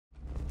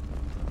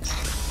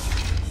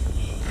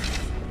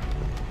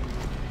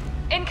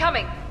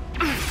Incoming!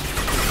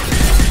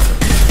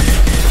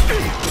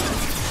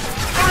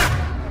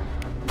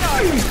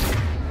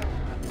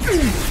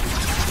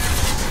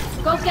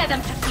 Go get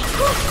them,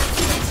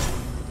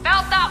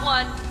 Felt that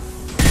one!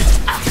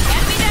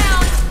 Enemy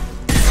down!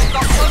 We've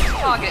got close to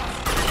target.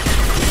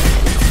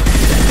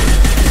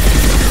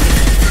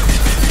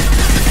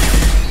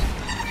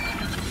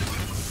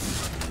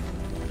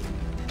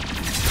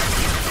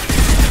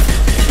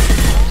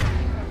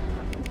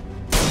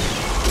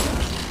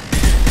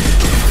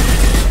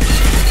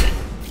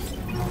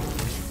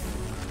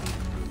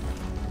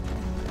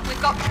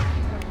 We've got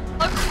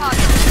close to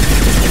target.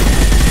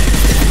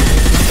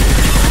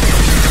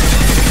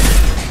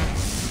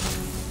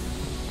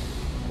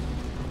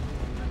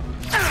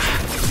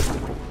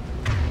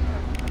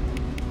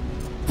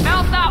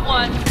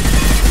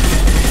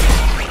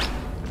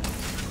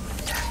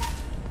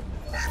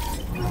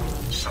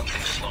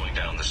 Something's slowing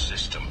down the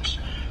systems.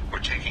 We're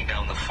taking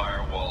down the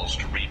firewalls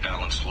to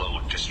rebalance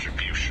load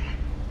distribution.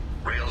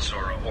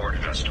 Railzora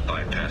ordered us to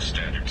bypass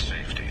standard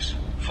safeties.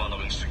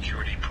 Following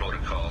security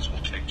protocols will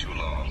take too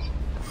long.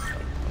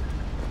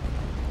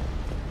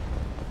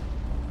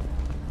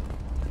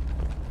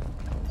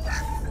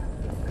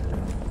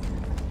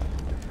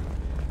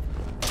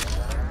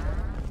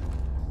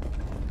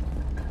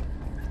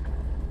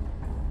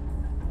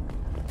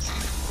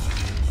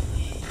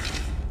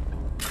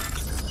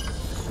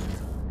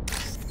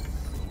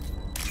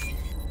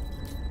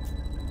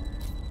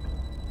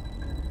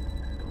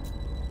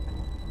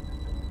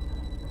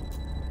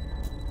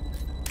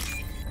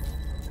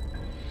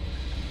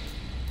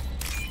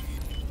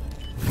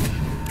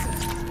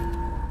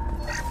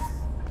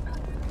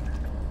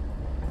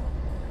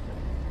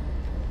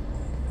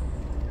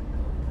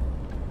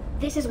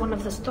 This is one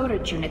of the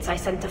storage units I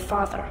sent to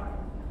Father.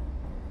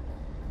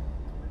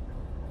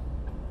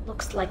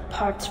 Looks like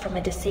parts from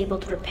a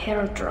disabled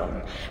repair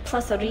drone,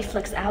 plus a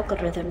reflex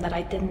algorithm that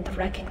I didn't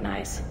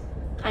recognize.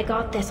 I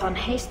got this on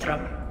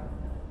Haystrom.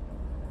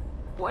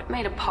 What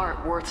made a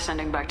part worth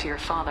sending back to your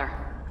father?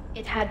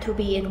 It had to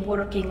be in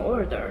working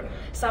order,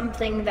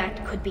 something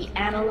that could be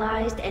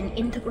analyzed and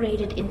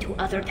integrated into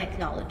other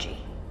technology.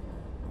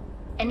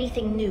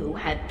 Anything new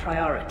had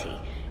priority.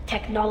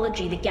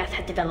 Technology the Geth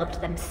had developed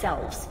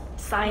themselves,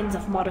 signs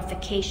of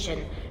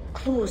modification,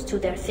 clues to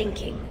their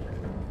thinking.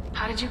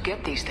 How did you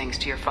get these things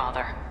to your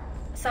father?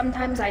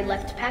 Sometimes I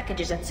left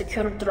packages at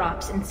secure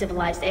drops in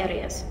civilized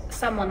areas.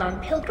 Someone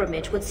on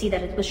pilgrimage would see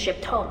that it was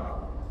shipped home.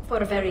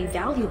 For very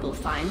valuable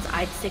finds,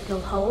 I'd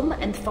signal home,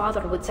 and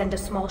Father would send a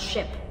small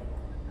ship.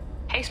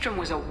 Haystrom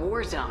was a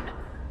war zone.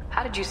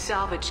 How did you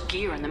salvage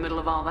gear in the middle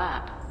of all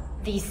that?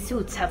 These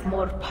suits have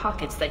more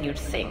pockets than you'd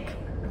think.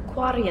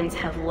 Quarians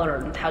have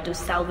learned how to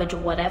salvage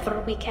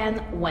whatever we can,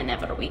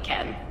 whenever we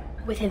can.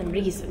 Within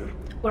reason.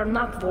 We're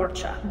not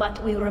Vorcha,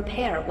 but we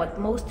repair what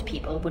most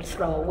people would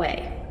throw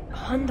away.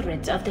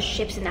 Hundreds of the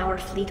ships in our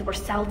fleet were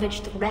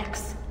salvaged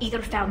wrecks,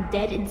 either found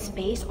dead in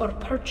space or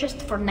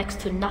purchased for next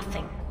to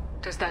nothing.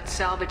 Does that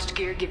salvaged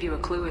gear give you a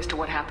clue as to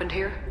what happened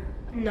here?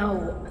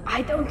 No,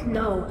 I don't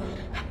know.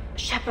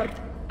 Shepard,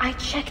 I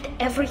checked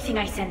everything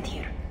I sent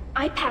here.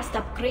 I passed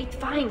up great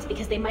finds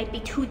because they might be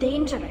too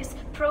dangerous,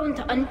 prone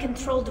to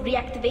uncontrolled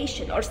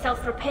reactivation or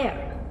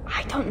self-repair.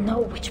 I don't know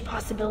which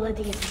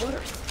possibility is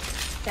worse.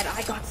 That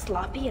I got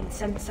sloppy and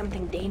sent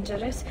something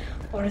dangerous,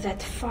 or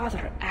that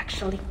Father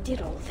actually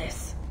did all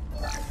this.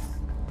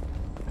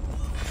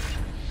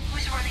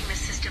 Who's running the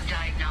system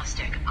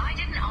diagnostic? I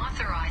didn't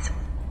authorize...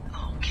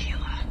 Oh,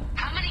 Keela.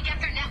 How many get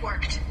their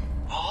networked?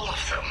 All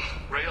of them.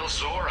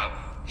 Railzora.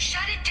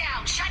 Shut it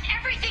down! Shut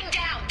everything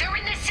down! They're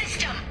in the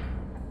system!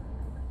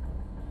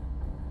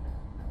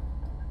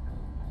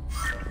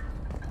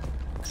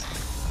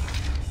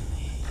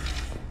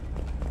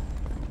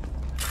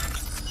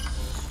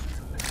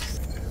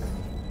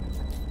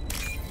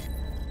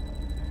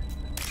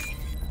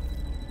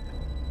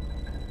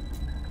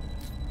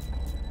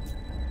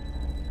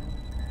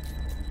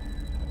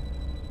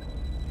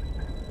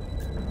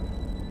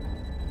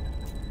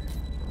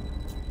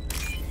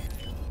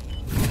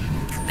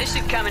 This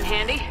should come in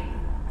handy.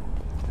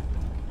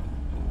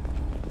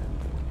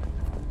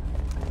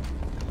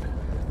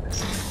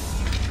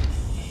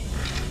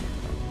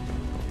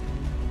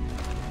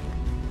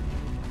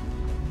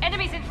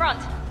 Enemies in front!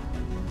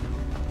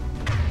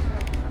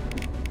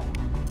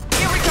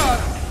 Here we go!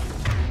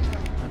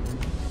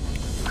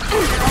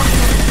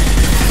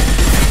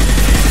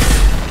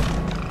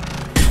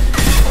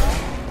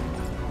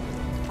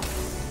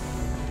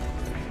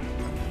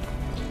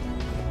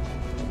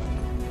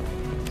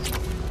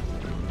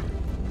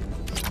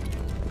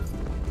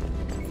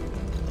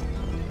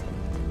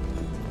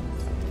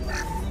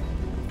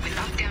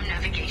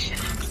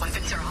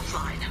 Weapons are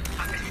offline.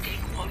 Our mistake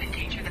won't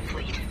endanger the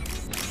fleet.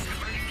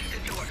 Emergency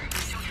the door.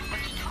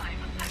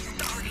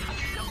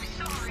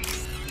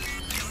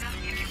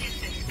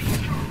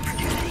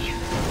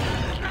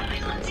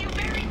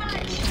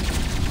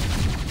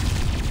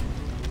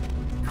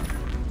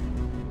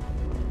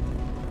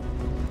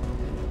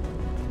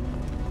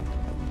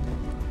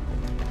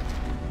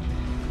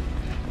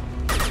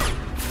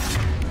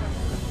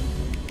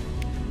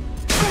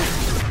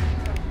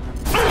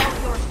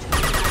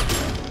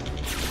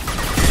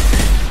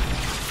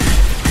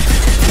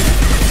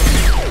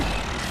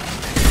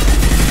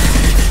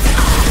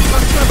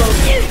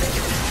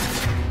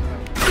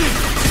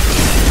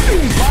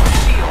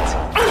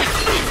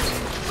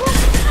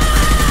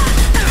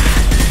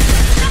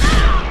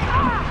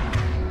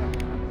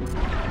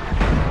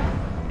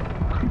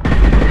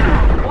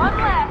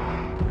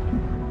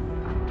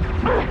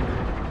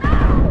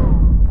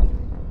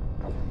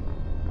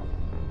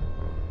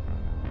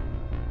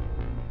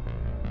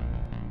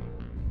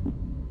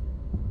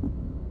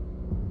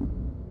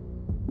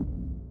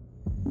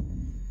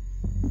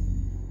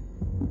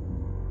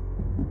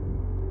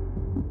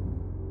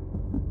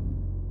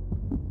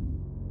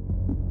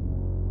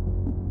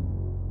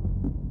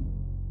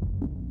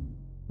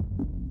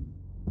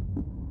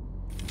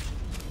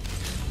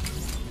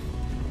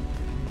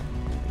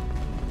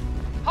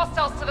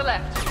 the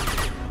left.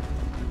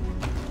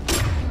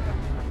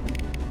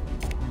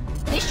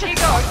 This should Here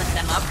goes. open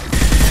them up.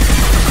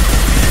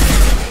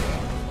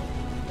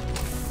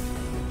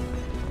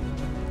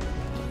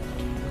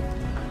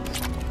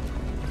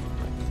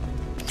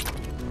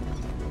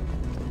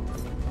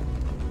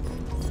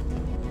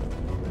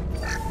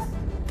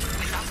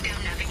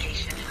 Top-down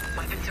navigation.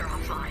 Weapons are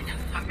offline.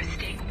 Our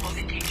mistake won't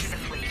endanger the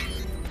fleet.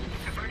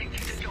 They're burning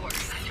through the doors.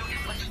 I don't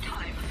have much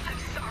time. I'm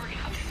sorry.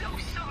 I'm so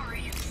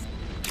sorry.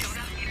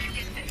 Jonah, you can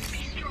get this. Be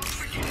strong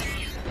for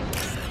Judy.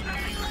 I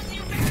love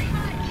you very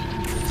much.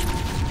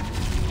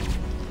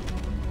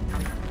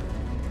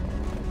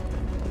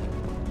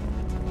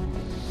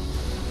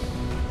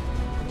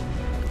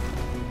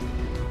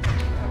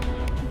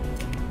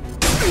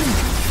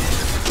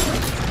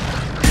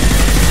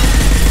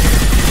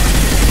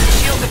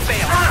 Shield had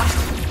failed.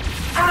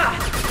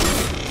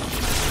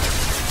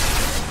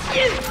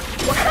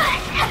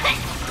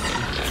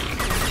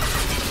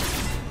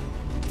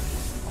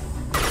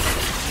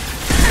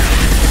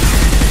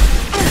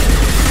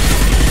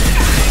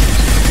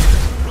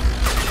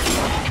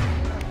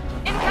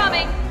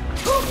 Incoming!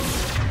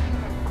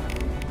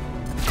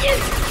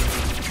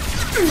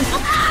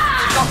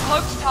 Got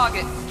cloaked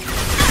target.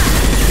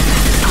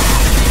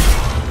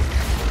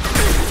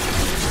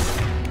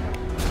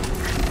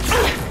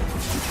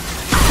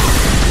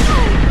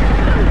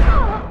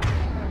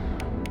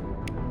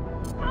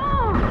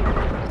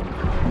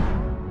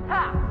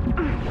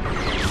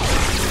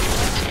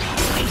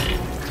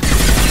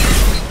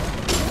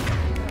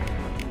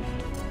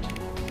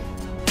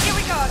 Here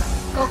we go.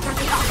 Go for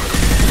the up.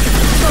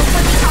 Go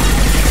for the up.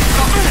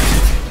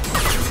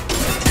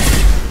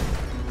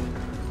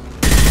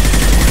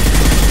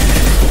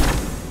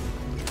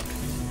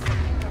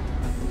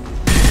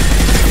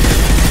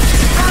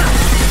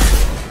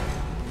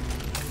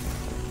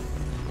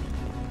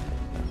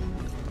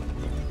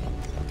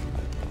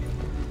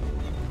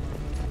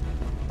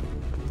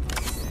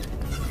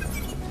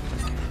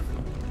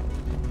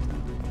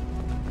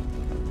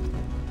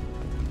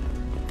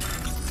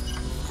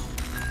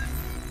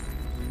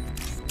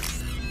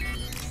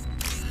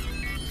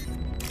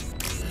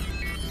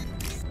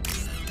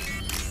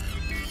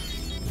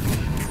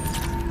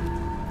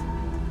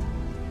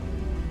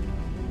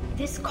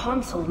 This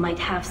console might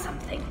have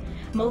something.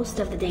 Most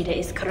of the data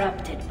is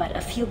corrupted, but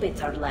a few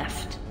bits are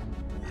left.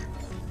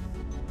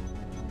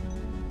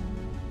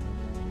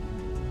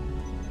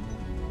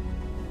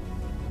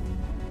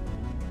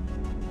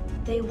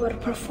 They were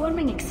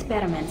performing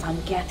experiments on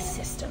Geth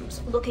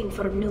systems, looking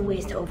for new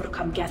ways to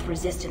overcome Geth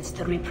resistance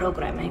to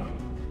reprogramming.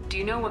 Do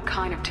you know what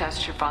kind of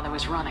tests your father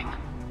was running?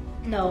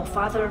 No,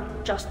 Father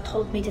just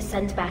told me to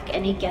send back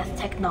any Geth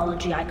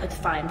technology I could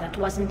find that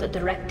wasn't a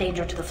direct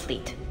danger to the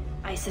fleet.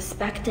 I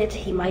suspected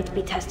he might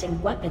be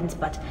testing weapons,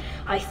 but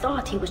I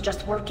thought he was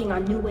just working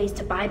on new ways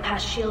to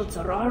bypass shields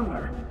or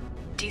armor.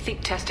 Do you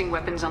think testing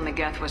weapons on the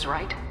Geth was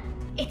right?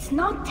 It's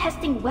not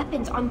testing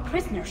weapons on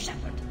prisoners,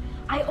 Shepard.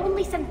 I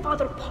only sent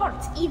Father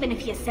parts. Even if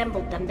he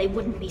assembled them, they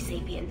wouldn't be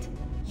sapient.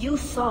 You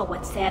saw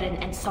what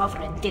Saren and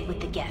Sovereign did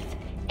with the Geth.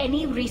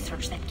 Any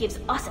research that gives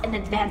us an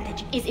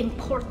advantage is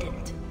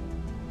important.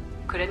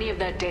 Could any of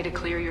that data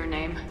clear your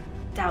name?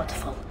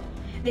 Doubtful.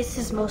 This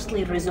is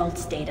mostly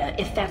results data,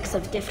 effects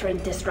of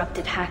different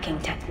disrupted hacking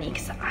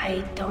techniques.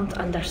 I don't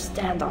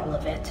understand all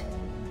of it.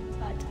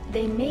 But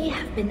they may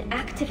have been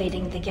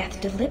activating the Geth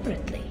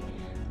deliberately.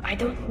 I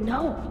don't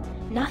know.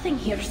 Nothing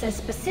here says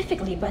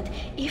specifically, but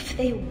if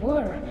they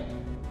were,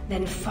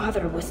 then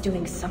Father was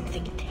doing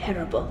something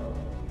terrible.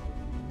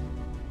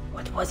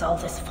 What was all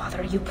this,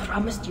 Father? You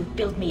promised you'd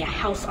build me a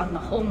house on the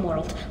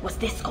homeworld. Was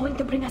this going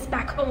to bring us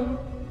back home?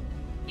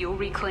 You'll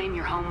reclaim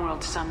your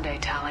homeworld someday,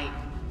 Tali.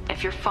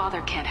 If your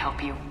father can't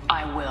help you,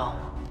 I will.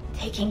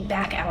 Taking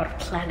back our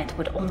planet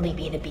would only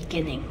be the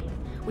beginning.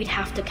 We'd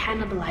have to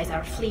cannibalize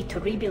our fleet to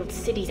rebuild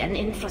cities and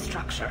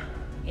infrastructure.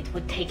 It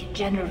would take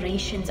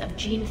generations of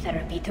gene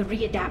therapy to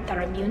readapt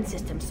our immune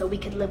system so we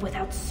could live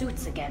without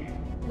suits again.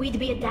 We'd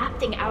be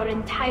adapting our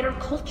entire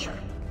culture.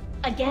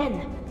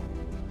 Again.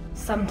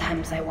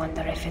 Sometimes I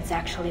wonder if it's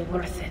actually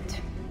worth it.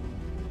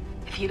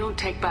 If you don't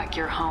take back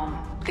your home,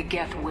 the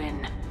Geth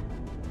win.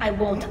 I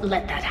won't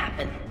let that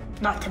happen.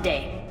 Not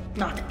today.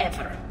 Not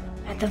ever.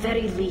 At the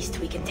very least,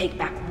 we can take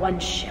back one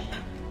ship.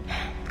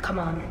 Come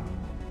on.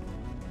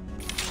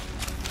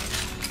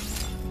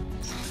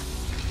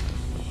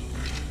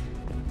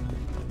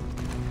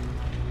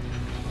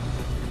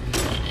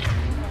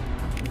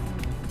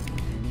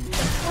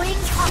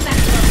 Deploying combat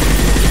mode.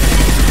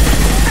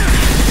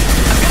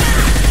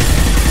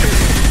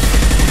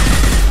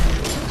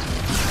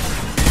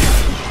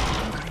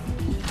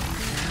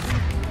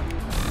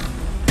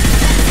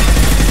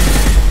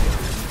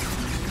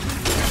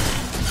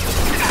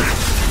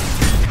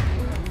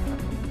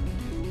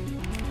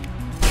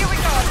 Here we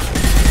go.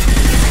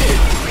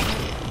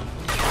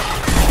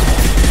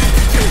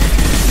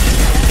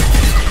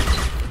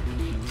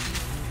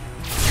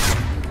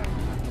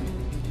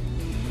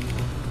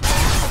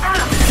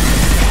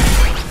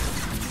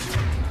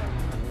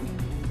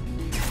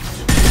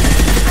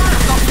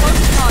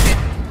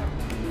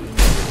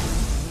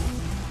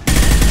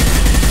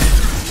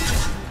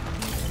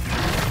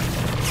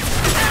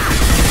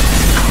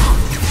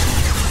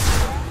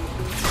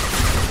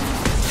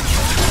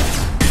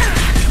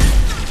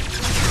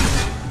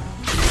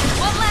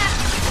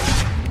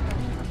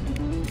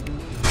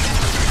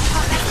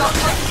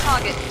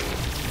 target.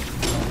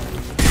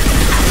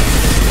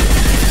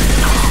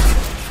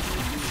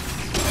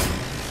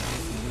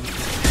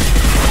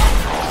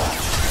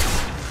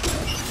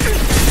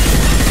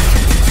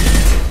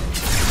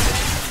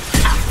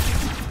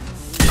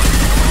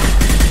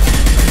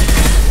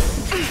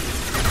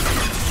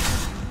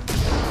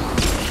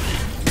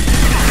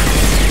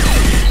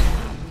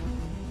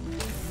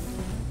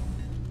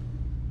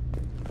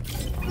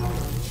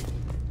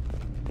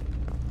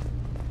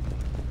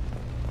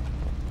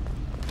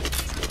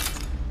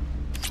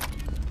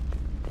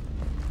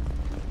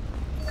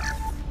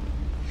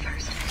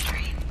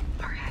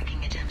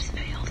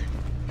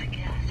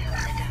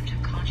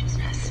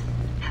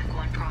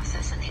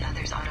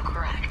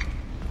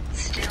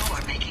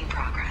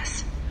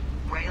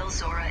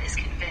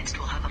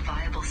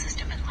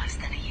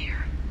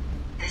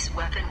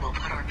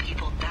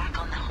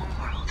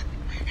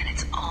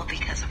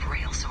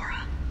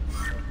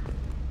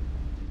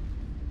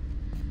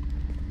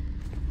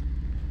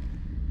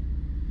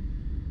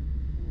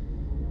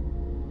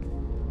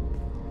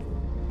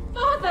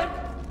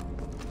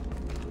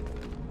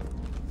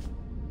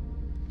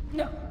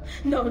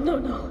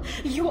 No.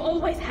 You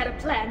always had a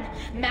plan.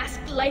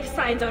 Masked life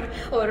signs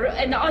or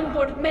an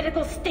onboard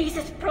medical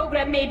stasis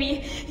program,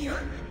 maybe.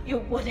 You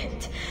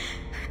wouldn't.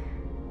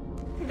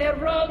 They're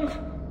wrong.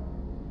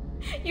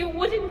 You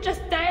wouldn't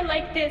just die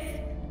like this.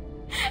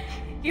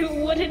 You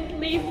wouldn't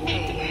leave me.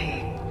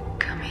 Hey,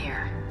 come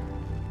here.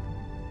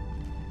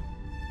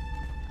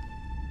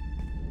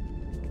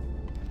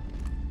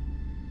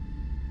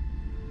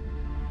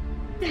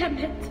 Damn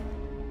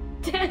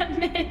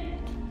it.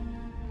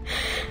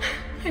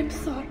 I'm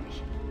sorry.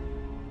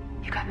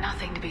 You got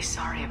nothing to be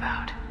sorry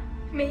about.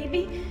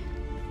 Maybe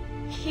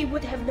he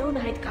would have known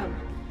I'd come.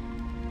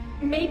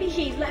 Maybe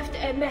he left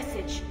a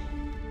message.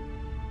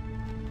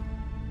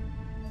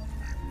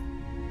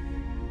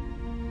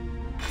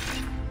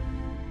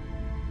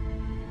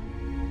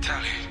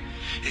 Tali,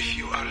 if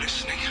you are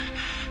listening,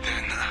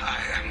 then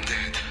I am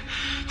dead.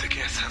 The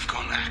gets have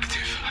gone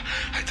active.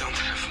 I don't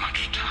have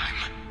much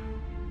time.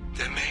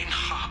 The main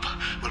hub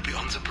will be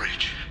on the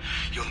bridge.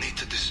 You'll need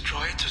to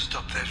destroy it to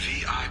stop their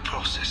VI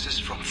processes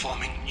from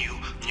forming new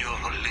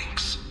neural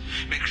links.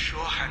 Make sure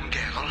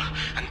Hangerl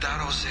and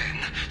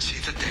Darozen see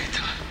the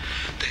data.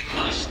 They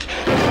must.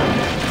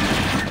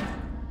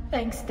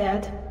 Thanks,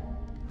 Dad.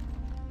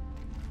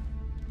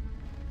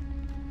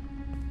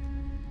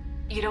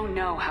 You don't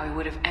know how he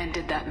would have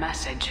ended that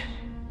message.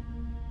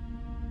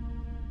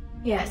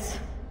 Yes.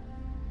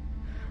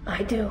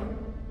 I do.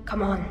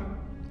 Come on.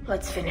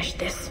 Let's finish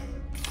this.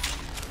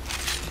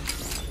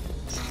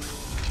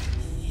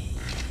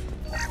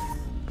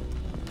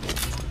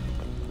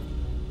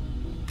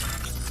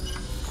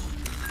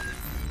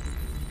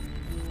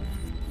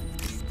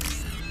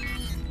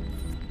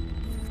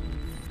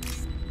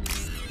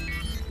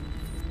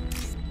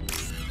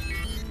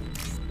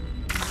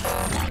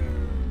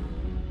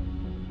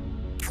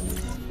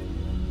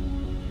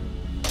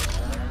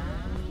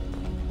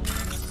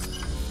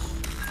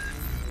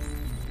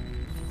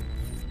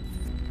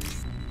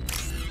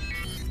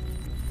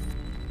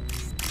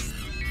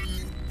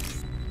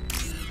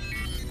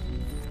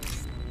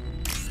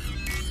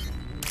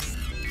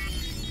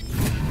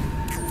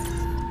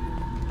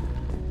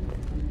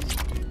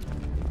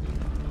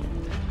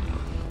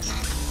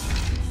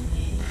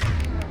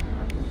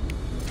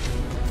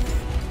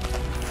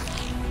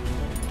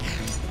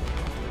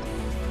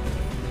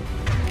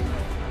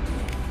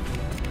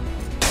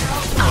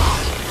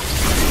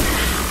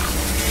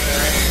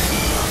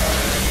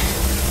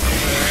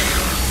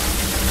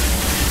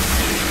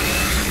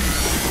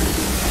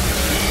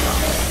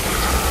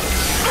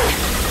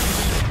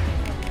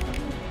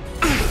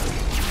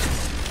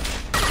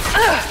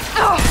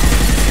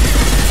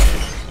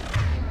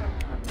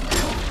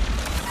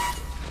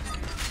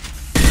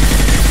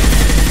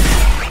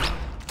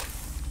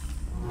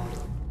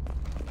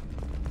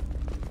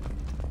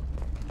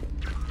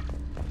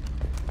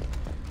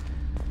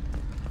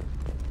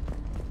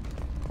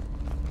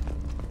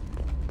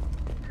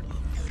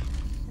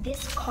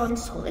 This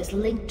console is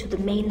linked to the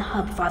main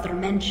hub Father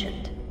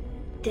mentioned.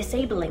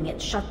 Disabling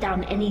it shut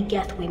down any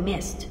Geth we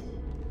missed.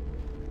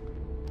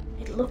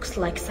 It looks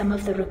like some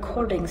of the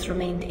recordings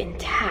remained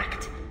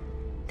intact.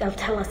 They'll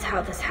tell us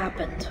how this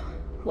happened,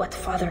 what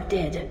Father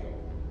did.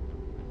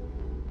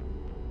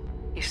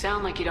 You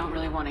sound like you don't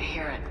really want to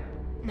hear it.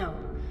 No.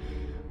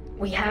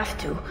 We have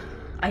to.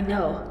 I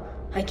know.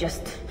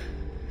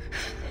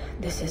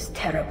 This is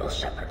terrible,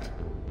 Shepard.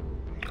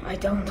 I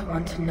don't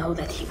want to know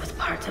that he was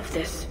part of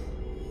this.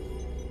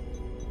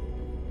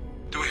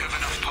 Do we have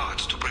enough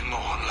parts to bring more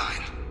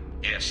online?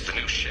 Yes, the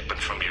new shipment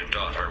from your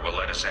daughter will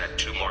let us add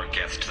 2 more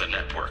Geth to the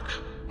network.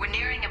 We're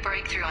nearing a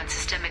breakthrough on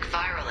systemic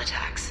viral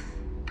attacks.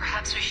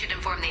 Perhaps we should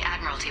inform the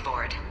Admiralty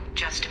board,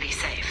 just to be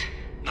safe.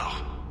 No.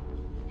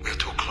 We're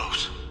too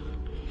close.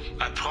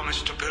 I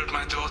promised to build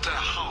my daughter a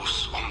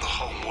house on the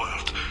home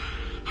world.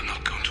 I'm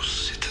not going to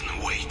sit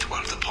and wait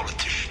while the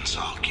politicians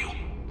argue.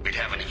 We'd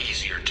have an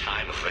easier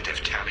time of it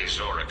if Tali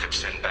Zora could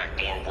send back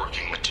more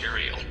working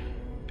material.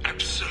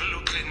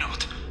 Absolutely not.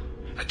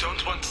 I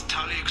don't want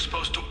Tali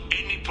exposed to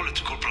any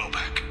political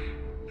blowback.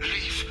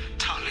 Leave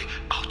Tali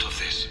out of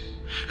this.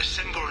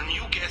 Assemble a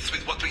new Geth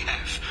with what we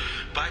have.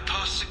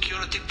 Bypass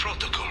security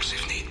protocols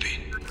if need be.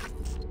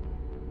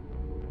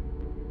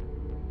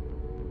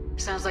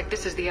 Sounds like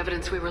this is the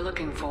evidence we were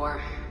looking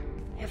for.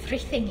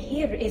 Everything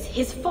here is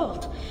his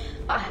fault.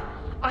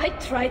 I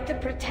tried to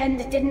pretend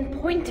it didn't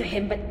point to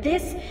him, but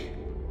this...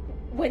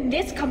 When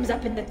this comes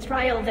up in the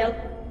trial, they'll...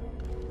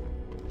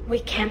 We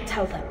can't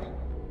tell them.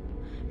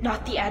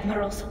 Not the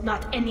admirals,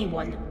 not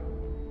anyone.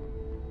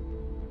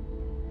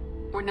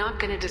 We're not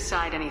gonna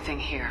decide anything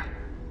here.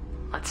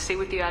 Let's see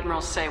what the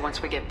admirals say once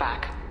we get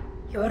back.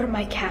 You're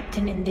my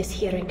captain in this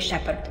hearing,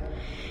 Shepard.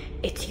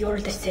 It's your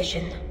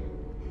decision.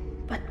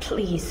 But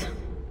please,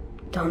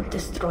 don't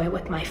destroy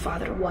what my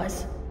father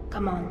was.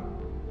 Come on.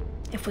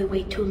 If we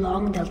wait too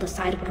long, they'll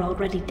decide we're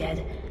already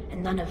dead,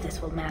 and none of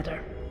this will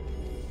matter.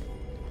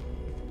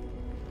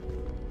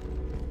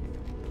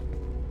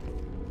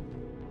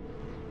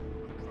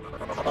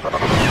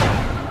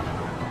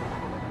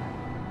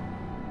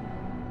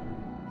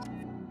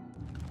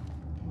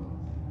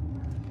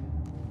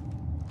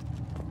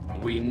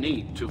 We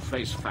need to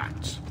face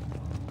facts.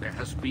 There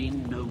has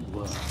been no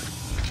word.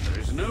 There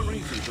is no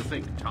reason to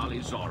think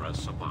Tali Zora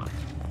survived.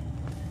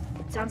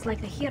 It sounds like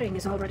the hearing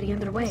is already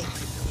underway.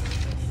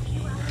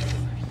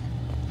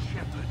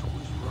 Shepard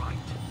was right.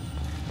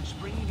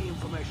 Springing the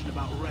information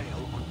about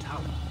Rail on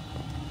Tali.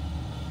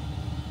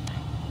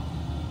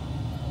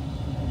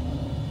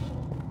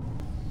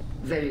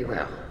 Very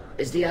well.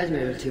 Is the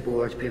Admiralty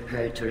Board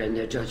prepared to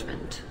render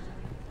judgment?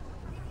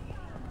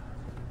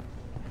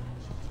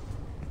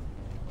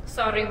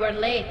 Sorry we're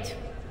late.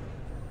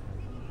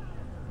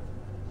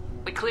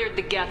 We cleared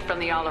the Geth from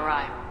the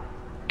Alarai.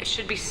 It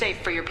should be safe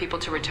for your people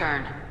to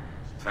return.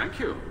 Thank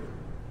you.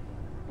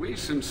 We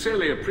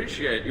sincerely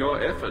appreciate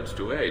your efforts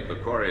to aid the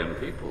Quarian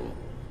people.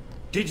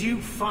 Did you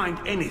find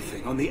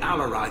anything on the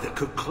Alarai that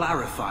could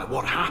clarify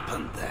what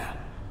happened there?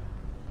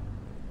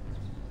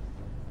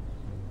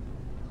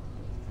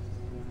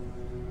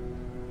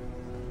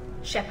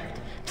 Shepard,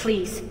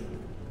 please.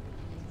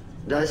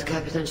 Does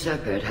Captain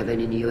Shepard have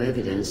any new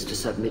evidence to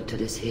submit to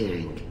this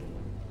hearing?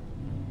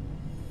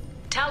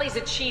 Tali's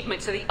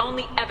achievements are the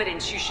only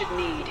evidence you should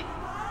need.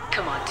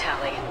 Come on,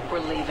 Tali. We're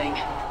leaving.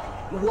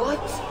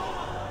 What?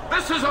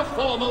 This is a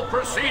formal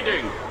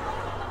proceeding!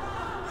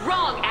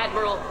 Wrong,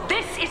 Admiral.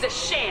 This is a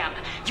sham.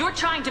 You're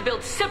trying to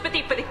build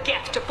sympathy for the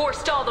Geth to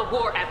forestall the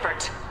war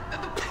effort.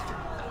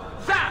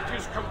 That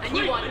is completely...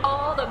 And you want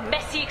all the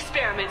messy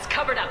experiments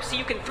covered up so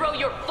you can throw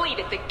your fleet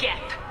at the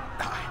Geth.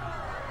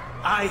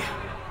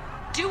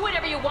 Do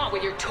whatever you want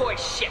with your toy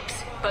ships,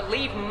 but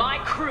leave my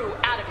crew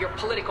out of your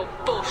political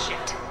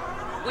bullshit.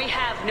 We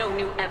have no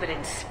new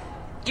evidence.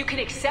 You can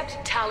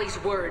accept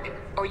Tali's word,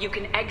 or you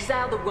can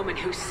exile the woman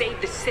who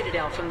saved the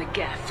Citadel from the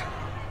Geth.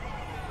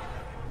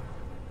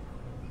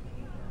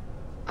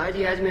 Are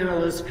the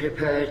Admirals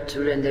prepared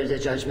to render the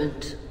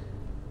judgment?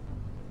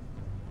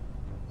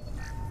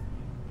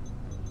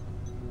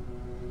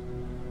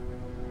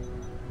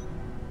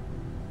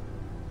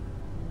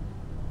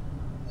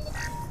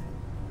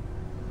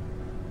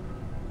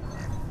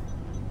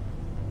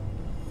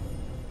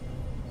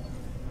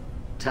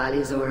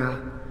 Tali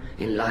Zora,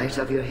 in light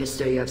of your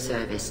history of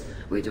service,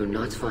 we do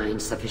not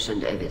find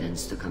sufficient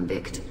evidence to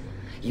convict.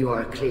 You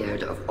are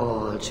cleared of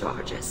all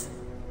charges.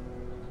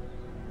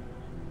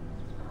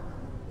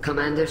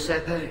 Commander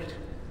Shepard,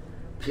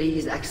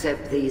 please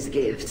accept these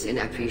gifts in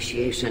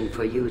appreciation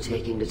for you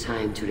taking the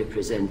time to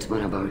represent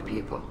one of our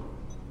people.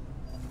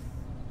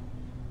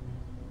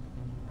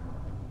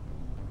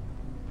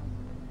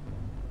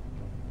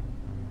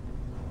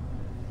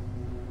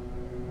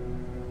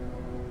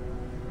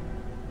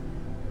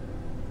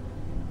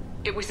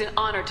 It was an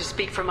honor to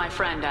speak for my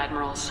friend,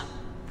 Admirals.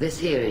 This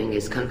hearing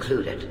is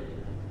concluded.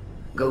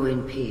 Go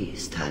in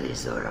peace, Tali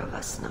Zora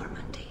vas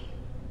Normandy.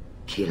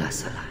 Kila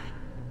Salai.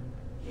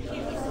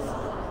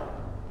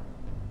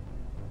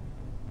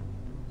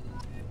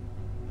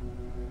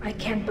 I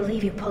can't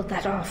believe you pulled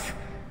that off.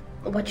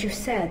 What you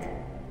said.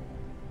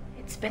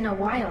 It's been a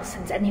while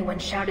since anyone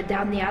shouted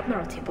down the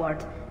Admiralty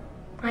Board.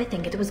 I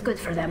think it was good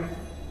for them.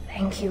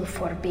 Thank you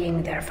for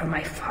being there for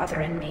my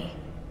father and me.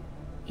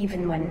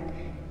 Even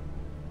when...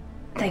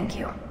 Thank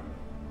you.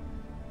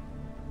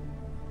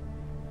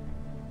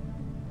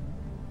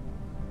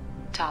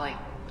 Tali,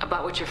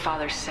 about what your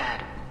father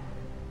said,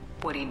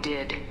 what he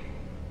did,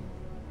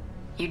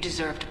 you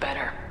deserved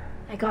better.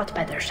 I got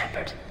better,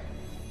 Shepard.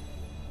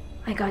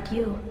 I got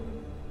you.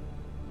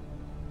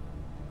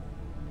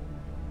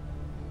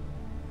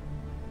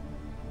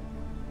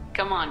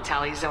 Come on,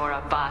 Tali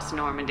Zora, Boss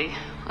Normandy.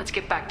 Let's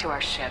get back to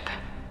our ship.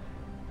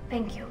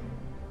 Thank you,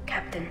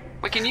 Captain.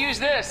 We can use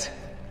this.